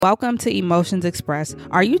Welcome to Emotions Express.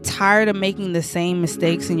 Are you tired of making the same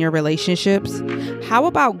mistakes in your relationships? How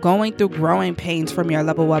about going through growing pains from your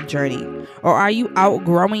level up journey? Or are you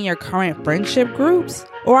outgrowing your current friendship groups?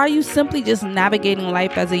 Or are you simply just navigating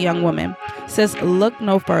life as a young woman? Sis, look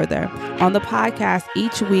no further. On the podcast,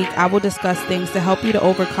 each week, I will discuss things to help you to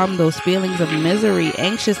overcome those feelings of misery,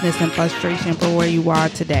 anxiousness, and frustration for where you are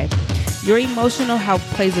today. Your emotional health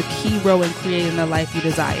plays a key role in creating the life you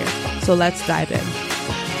desire. So let's dive in.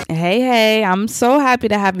 Hey, I'm so happy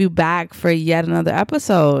to have you back for yet another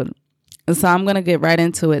episode. So I'm going to get right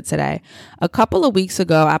into it today. A couple of weeks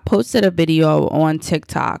ago, I posted a video on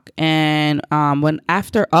TikTok, and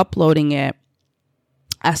after uploading it,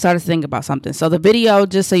 I started to think about something. So the video,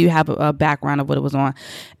 just so you have a background of what it was on,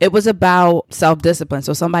 it was about self-discipline.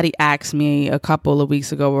 So somebody asked me a couple of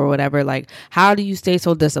weeks ago or whatever, like, how do you stay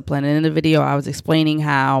so disciplined? And in the video, I was explaining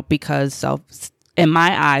how, because in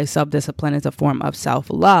my eyes, self-discipline is a form of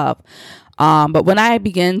self-love. But when I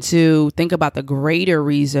begin to think about the greater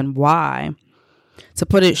reason why, to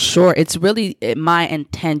put it short, it's really my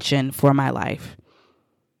intention for my life,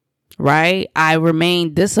 right? I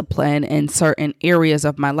remain disciplined in certain areas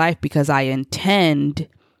of my life because I intend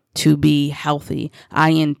to be healthy. I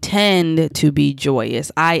intend to be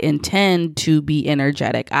joyous. I intend to be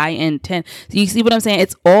energetic. You see what I'm saying?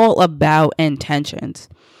 It's all about intentions.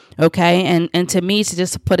 Okay. And to me, to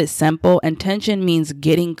just put it simple, intention means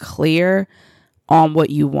getting clear on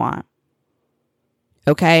what you want.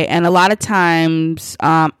 Okay. And a lot of times,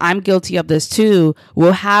 I'm guilty of this too.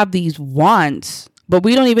 We'll have these wants, but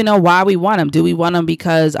we don't even know why we want them. Do we want them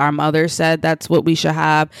because our mother said that's what we should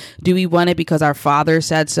have? Do we want it because our father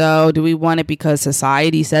said so? Do we want it because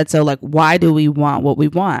society said so? Like, why do we want what we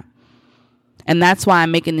want? And that's why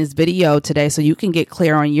I'm making this video today, so you can get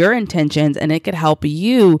clear on your intentions, and it could help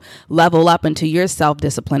you level up into your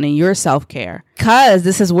self-discipline and your self-care. Because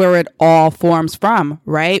this is where it all forms from,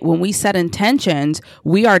 right? When we set intentions,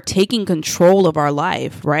 we are taking control of our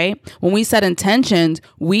life, right? When we set intentions,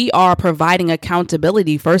 we are providing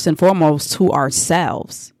accountability first and foremost to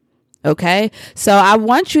ourselves. Okay? So I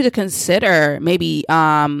want you to consider maybe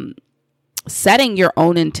setting your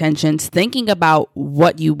own intentions, thinking about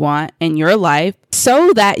what you want in your life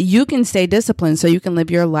so that you can stay disciplined, so you can live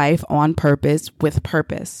your life on purpose with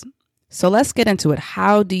purpose. So let's get into it.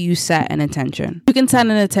 How do you set an intention? You can set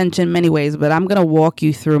an intention many ways, but I'm going to walk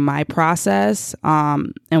you through my process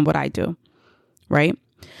and what I do, right?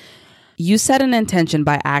 You set an intention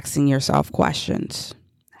by asking yourself questions.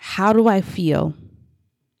 How do I feel?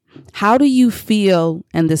 How do you feel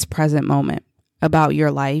in this present moment about your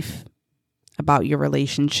life, about your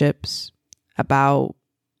relationships, about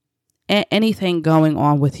anything going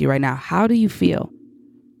on with you right now? How do you feel?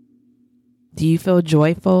 Do you feel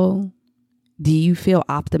joyful? Do you feel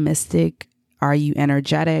optimistic? Are you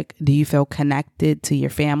energetic? Do you feel connected to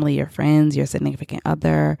your family, your friends, your significant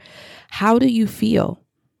other? How do you feel?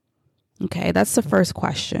 Okay, that's the first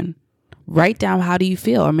question. Write down, how do you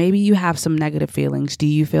feel? Or maybe you have some negative feelings. Do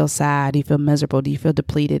you feel sad? Do you feel miserable? Do you feel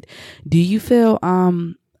depleted? Do you feel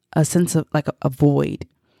a sense of like a void?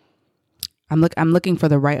 I'm looking for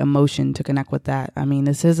the right emotion to connect with that. I mean,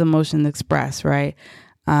 this is Emotion Express, right?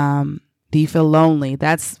 Do you feel lonely?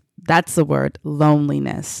 That's the word,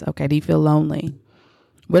 loneliness. Okay. Do you feel lonely?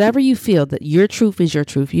 Whatever you feel, that your truth is your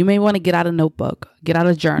truth. You may want to get out a notebook, get out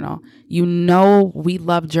a journal. You know, we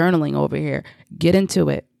love journaling over here. Get into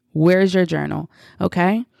it. Where's your journal?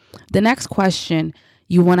 Okay. The next question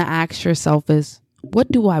you want to ask yourself is,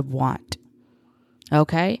 what do I want?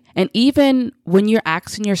 Okay. And even when you're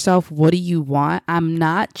asking yourself, what do you want? I'm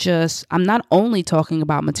not only talking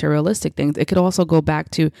about materialistic things. It could also go back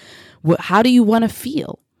to how do you want to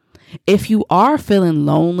feel? If you are feeling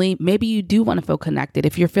lonely, maybe you do want to feel connected.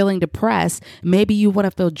 If you're feeling depressed, maybe you want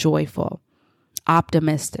to feel joyful,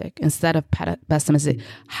 optimistic instead of pessimistic.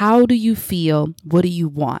 How do you feel? What do you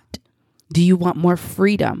want? Do you want more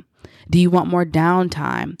freedom? Do you want more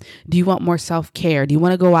downtime? Do you want more self-care? Do you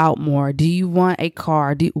want to go out more? Do you want a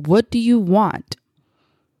car? What do you want?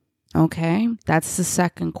 Okay, that's the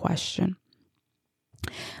second question.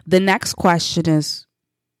 The next question is,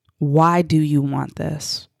 why do you want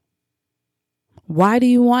this? Why do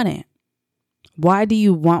you want it? Why do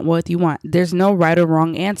you want what you want? There's no right or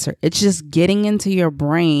wrong answer. It's just getting into your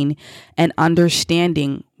brain and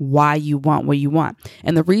understanding why you want what you want.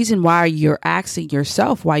 And the reason why you're asking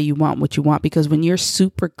yourself why you want what you want, because when you're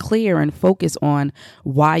super clear and focused on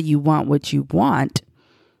why you want what you want,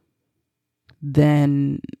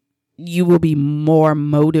 then you will be more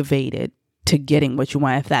motivated to getting what you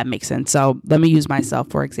want, if that makes sense. So let me use myself,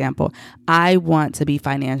 for example. I want to be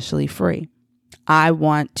financially free. I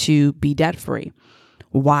want to be debt free.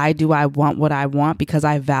 Why do I want what I want? Because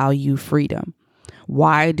I value freedom.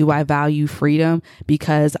 Why do I value freedom?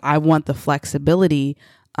 Because I want the flexibility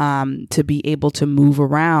to be able to move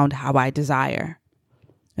around how I desire.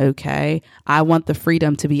 Okay. I want the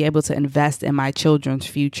freedom to be able to invest in my children's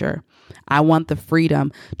future. I want the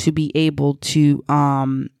freedom to be able to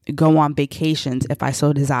go on vacations if I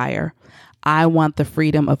so desire. I want the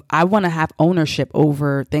freedom of, I want to have ownership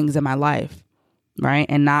over things in my life, right?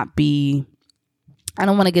 And not be, I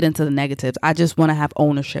don't want to get into the negatives. I just want to have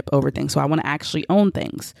ownership over things. So I want to actually own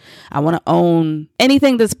things. I want to own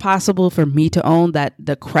anything that's possible for me to own that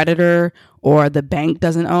the creditor or the bank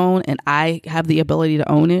doesn't own, and I have the ability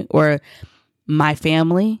to own it, or my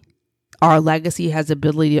family, our legacy has the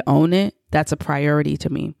ability to own it. That's a priority to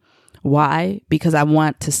me. Why? Because I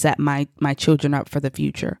want to set my children up for the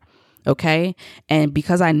future. Okay. And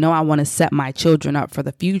because I know I want to set my children up for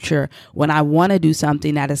the future, when I want to do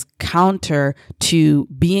something that is counter to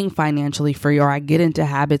being financially free, or I get into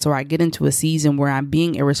habits, or I get into a season where I'm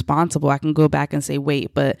being irresponsible, I can go back and say,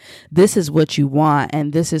 wait, but this is what you want,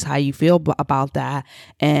 and this is how you feel about that,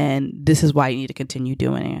 and this is why you need to continue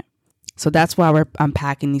doing it. So that's why we're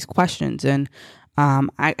unpacking these questions. And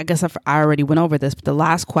I guess I already went over this, but the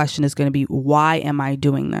last question is going to be, why am I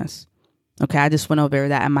doing this? Okay, I just went over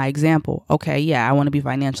that in my example. Okay, yeah, I want to be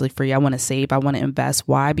financially free. I want to save. I want to invest.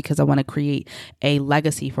 Why? Because I want to create a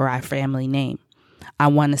legacy for our family name. I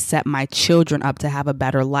want to set my children up to have a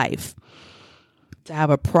better life, to have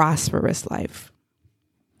a prosperous life.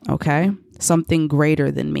 Okay, something greater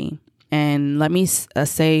than me. And let me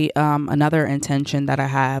say another intention that I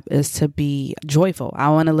have is to be joyful. I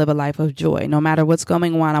want to live a life of joy. No matter what's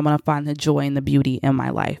going on, I want to find the joy and the beauty in my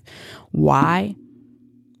life. Why?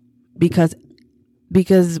 Because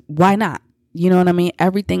why not? You know what I mean?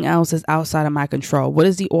 Everything else is outside of my control. What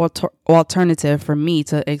is the alternative for me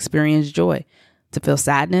to experience joy? To feel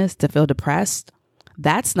sadness? To feel depressed?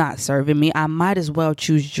 That's not serving me. I might as well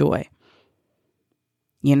choose joy.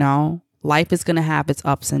 You know, life is going to have its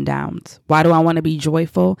ups and downs. Why do I want to be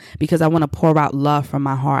joyful? Because I want to pour out love from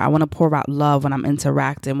my heart. I want to pour out love when I'm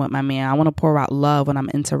interacting with my man. I want to pour out love when I'm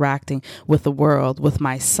interacting with the world, with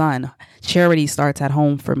my son. Charity starts at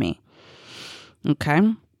home for me. Okay.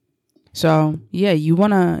 So yeah, you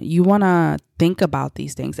want to think about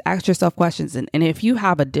these things, ask yourself questions. And if you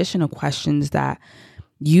have additional questions that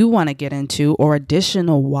you want to get into, or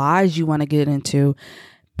additional whys you want to get into,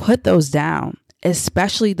 put those down,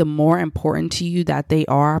 especially the more important to you that they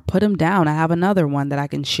are, put them down. I have another one that I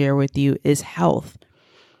can share with you is health,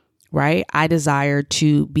 right? I desire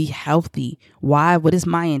to be healthy. Why? What is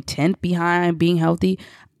my intent behind being healthy?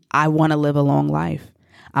 I want to live a long life.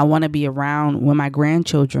 I want to be around when my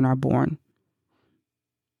grandchildren are born.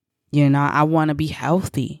 You know, I want to be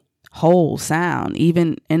healthy, whole, sound,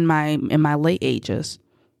 even in my late ages.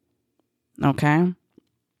 Okay.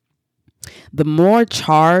 The more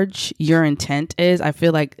charged your intent is, I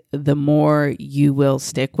feel like the more you will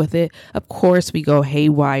stick with it. Of course, we go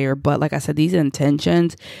haywire, but like I said, these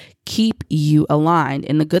intentions keep you aligned.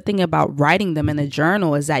 And the good thing about writing them in a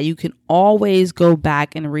journal is that you can always go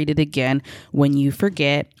back and read it again when you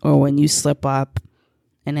forget or when you slip up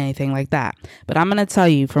and anything like that. But I'm going to tell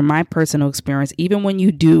you from my personal experience, even when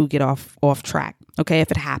you do get off track, okay,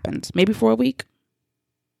 if it happens, maybe for a week,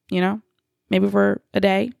 you know, maybe for a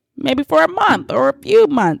day, maybe for a month or a few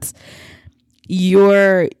months,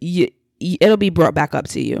 it'll be brought back up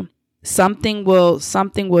to you. Something will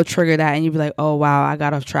trigger that, and you'll be like, oh, wow, I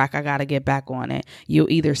got off track. I got to get back on it.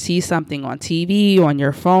 You'll either see something on TV, on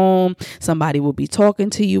your phone. Somebody will be talking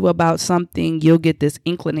to you about something. You'll get this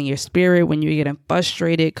inkling in your spirit when you're getting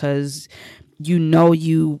frustrated because you know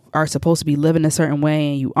you are supposed to be living a certain way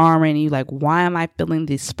and you aren't. And you're like, why am I feeling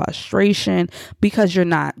this frustration? Because you're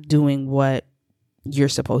not doing what you're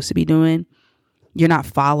supposed to be doing. You're not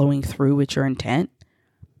following through with your intent.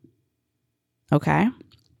 Okay.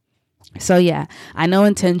 So yeah, I know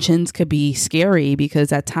intentions could be scary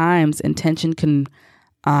because at times intention can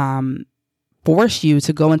force you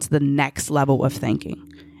to go into the next level of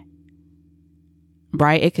thinking,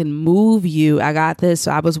 right? It can move you. I got this.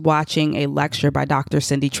 So I was watching a lecture by Dr.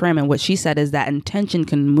 Cindy Trim, and what she said is that intention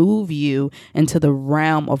can move you into the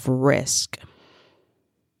realm of risk.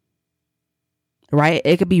 Right?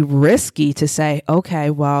 It could be risky to say, okay,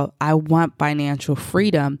 well, I want financial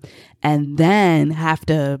freedom, and then have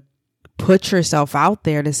to put yourself out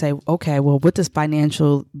there to say, okay, well, what does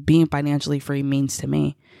being financially free means to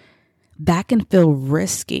me? That can feel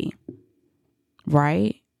risky,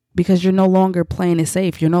 right? Because you're no longer playing it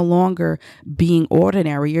safe. You're no longer being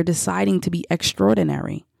ordinary. You're deciding to be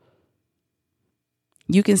extraordinary.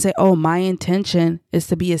 You can say, oh, my intention is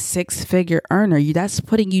to be a 6-figure earner. That's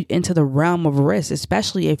putting you into the realm of risk,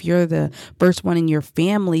 especially if you're the first one in your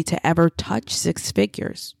family to ever touch 6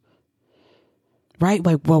 figures. Right?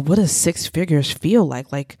 Like, well, what does 6 figures feel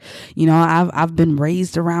like? Like, I've been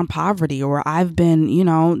raised around poverty, or I've been,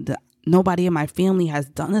 nobody in my family has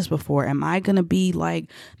done this before. Am I going to be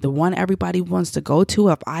like the one everybody wants to go to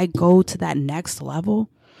if I go to that next level?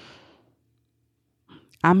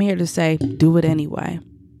 I'm here to say, do it anyway.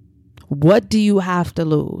 What do you have to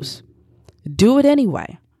lose? Do it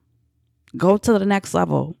anyway. Go to the next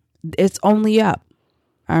level. It's only up.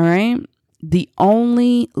 All right. The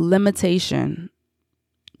only limitation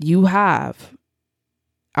you have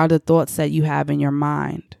are the thoughts that you have in your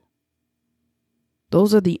mind.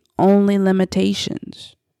 Those are the only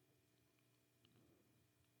limitations.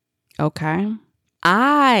 Okay.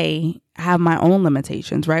 I have my own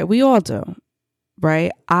limitations, right? We all do.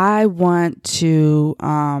 Right. I want to,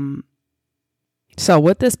 so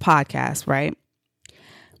with this podcast, right,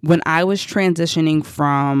 when I was transitioning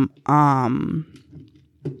from,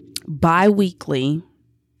 bi-weekly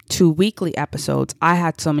to weekly episodes, I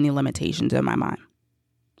had so many limitations in my mind,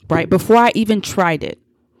 right? Before I even tried it,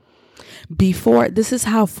 this is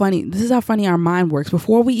how funny our mind works.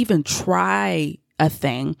 Before we even try a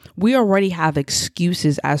thing, we already have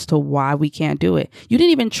excuses as to why we can't do it. You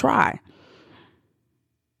didn't even try.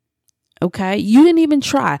 Okay, you didn't even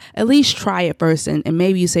try. At least try it first. And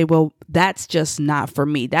maybe you say, well, that's just not for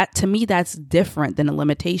me. To me, that's different than a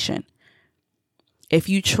limitation. If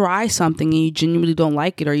you try something and you genuinely don't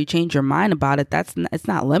like it, or you change your mind about it, it's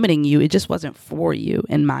not limiting you. It just wasn't for you,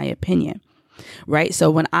 in my opinion. Right.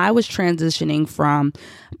 So when I was transitioning from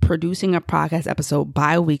producing a podcast episode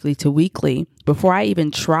bi-weekly to weekly, before I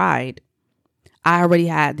even tried, I already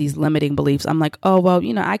had these limiting beliefs. I'm like, oh, well,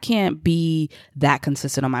 I can't be that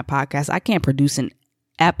consistent on my podcast. I can't produce an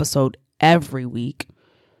episode every week.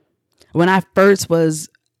 When I first was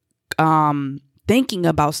thinking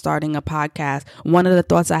about starting a podcast, one of the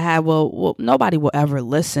thoughts I had, well, nobody will ever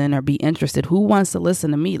listen or be interested. Who wants to listen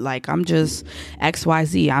to me? Like, I'm just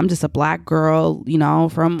XYZ. I'm just a Black girl,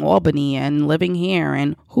 from Albany and living here.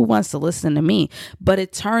 And who wants to listen to me? But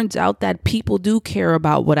it turns out that people do care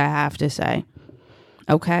about what I have to say.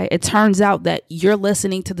 Okay. It turns out that you're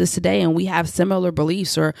listening to this today and we have similar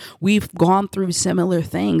beliefs, or we've gone through similar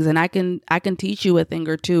things, and I can teach you a thing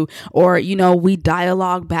or two, or, we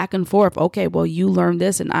dialogue back and forth. Okay. Well, you learned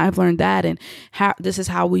this and I've learned that, and this is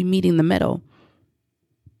how we meet in the middle.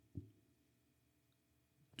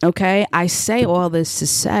 Okay. I say all this to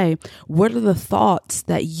say, what are the thoughts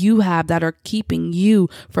that you have that are keeping you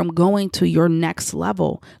from going to your next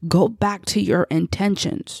level? Go back to your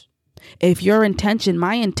intentions. If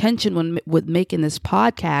my intention with making this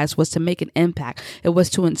podcast was to make an impact, it was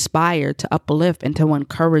to inspire, to uplift, and to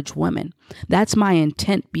encourage women. That's my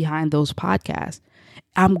intent behind those podcasts.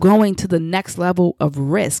 I'm going to the next level of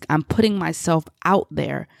risk. I'm putting myself out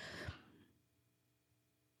there.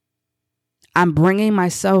 I'm bringing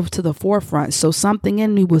myself to the forefront. So something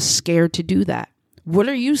in me was scared to do that. What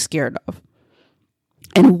are you scared of?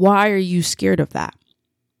 And why are you scared of that?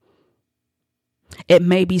 It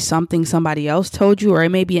may be something somebody else told you, or it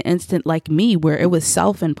may be an instant like me where it was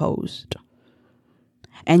self-imposed.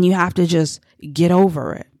 And you have to just get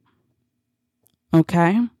over it.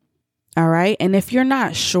 Okay? All right? And if you're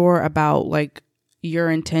not sure about like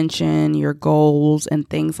your intention, your goals, and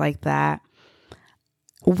things like that,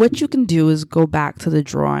 what you can do is go back to the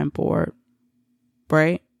drawing board,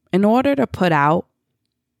 right? In order to put out,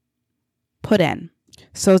 put in.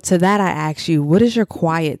 So to that, I ask you, what is your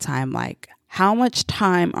quiet time like? How much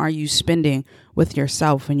time are you spending with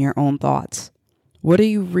yourself and your own thoughts? What are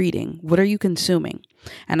you reading? What are you consuming?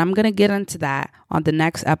 And I'm going to get into that on the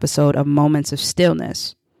next episode of Moments of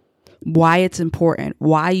Stillness. Why it's important,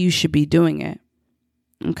 why you should be doing it.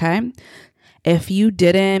 Okay? If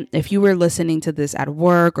you were listening to this at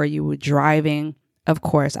work or you were driving, of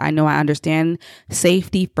course, I understand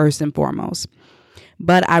safety first and foremost.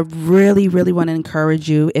 But I really, really want to encourage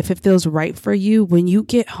you, if it feels right for you, when you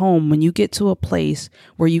get home, when you get to a place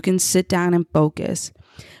where you can sit down and focus,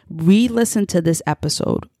 re-listen to this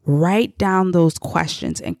episode, write down those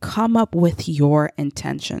questions, and come up with your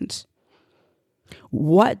intentions.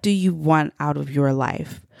 What do you want out of your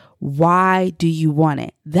life? Why do you want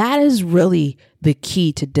it? That is really the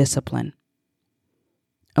key to discipline.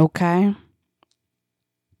 Okay?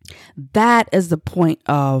 That is the point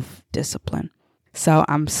of discipline. So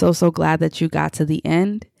I'm so glad that you got to the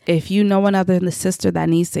end. If you know another sister that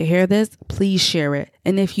needs to hear this, please share it.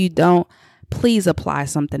 And if you don't, please apply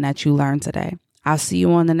something that you learned today. I'll see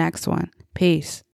you on the next one. Peace.